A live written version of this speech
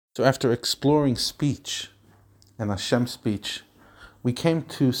So after exploring speech and Hashem's speech, we came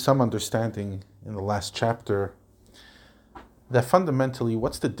to some understanding in the last chapter that fundamentally,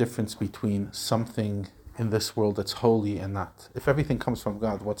 what's the difference between something in this world that's holy and not? If everything comes from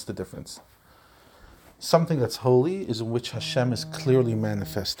God, what's the difference? Something that's holy is in which Hashem is clearly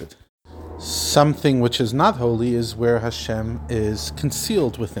manifested. Something which is not holy is where Hashem is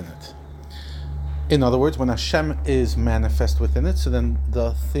concealed within it. In other words, when Hashem is manifest within it, so then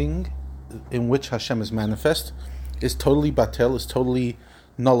the thing in which Hashem is manifest is totally batel, is totally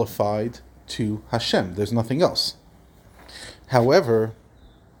nullified to Hashem. There's nothing else. However,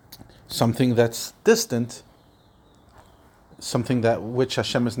 something that's distant, something that which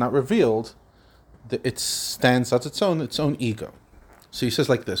Hashem is not revealed, it stands as its own ego. So he says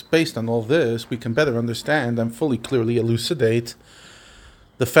like this: based on all this, we can better understand and fully clearly elucidate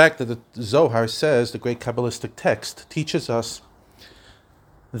the fact that the Zohar says, the great Kabbalistic text, teaches us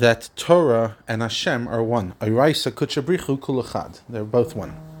that Torah and Hashem are one. They're both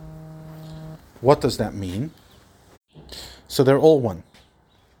one. What does that mean? So they're all one.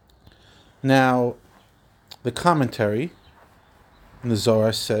 Now, the commentary in the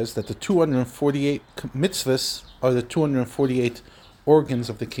Zohar says that the 248 mitzvahs are the 248 organs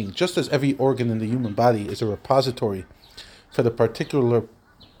of the king. Just as every organ in the human body is a repository for the particular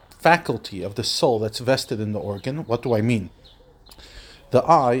faculty of the soul that's vested in the organ. What do I mean? The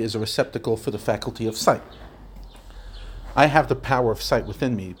eye is a receptacle for the faculty of sight. I have the power of sight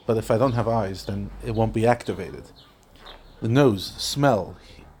within me, but if I don't have eyes, then it won't be activated. The nose, smell,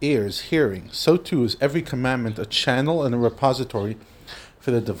 ears, hearing. So too is every commandment a channel and a repository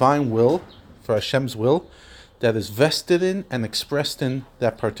for the divine will, for Hashem's will, that is vested in and expressed in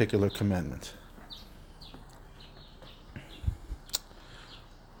that particular commandment.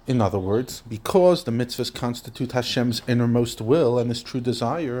 In other words, because the mitzvahs constitute Hashem's innermost will and his true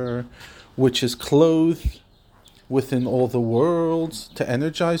desire, which is clothed within all the worlds to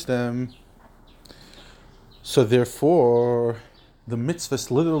energize them, so therefore the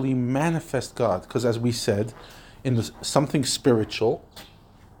mitzvahs literally manifest God. Because as we said, in something spiritual,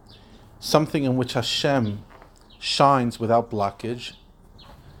 something in which Hashem shines without blockage,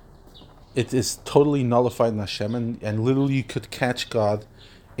 it is totally nullified in Hashem, and literally you could catch God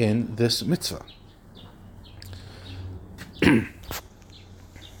in this mitzvah.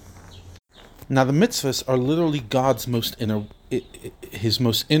 Now the mitzvahs are literally God's his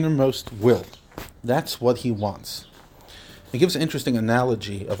most innermost will. That's what he wants. It gives an interesting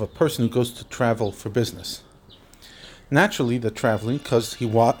analogy of a person who goes to travel for business. Naturally, they're traveling because he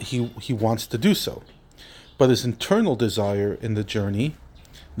wants to do so. But his internal desire in the journey,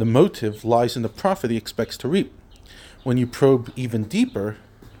 the motive, lies in the profit he expects to reap. When you probe even deeper,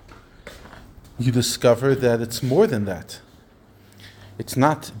 you discover that it's more than that. It's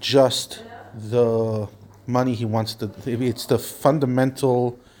not just the money he wants to, it's the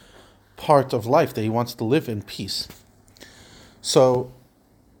fundamental part of life that he wants to live in peace. So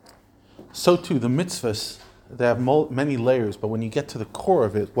too the mitzvahs, they have many layers, but when you get to the core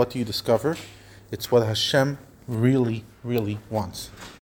of it, what do you discover? It's what Hashem really, really wants.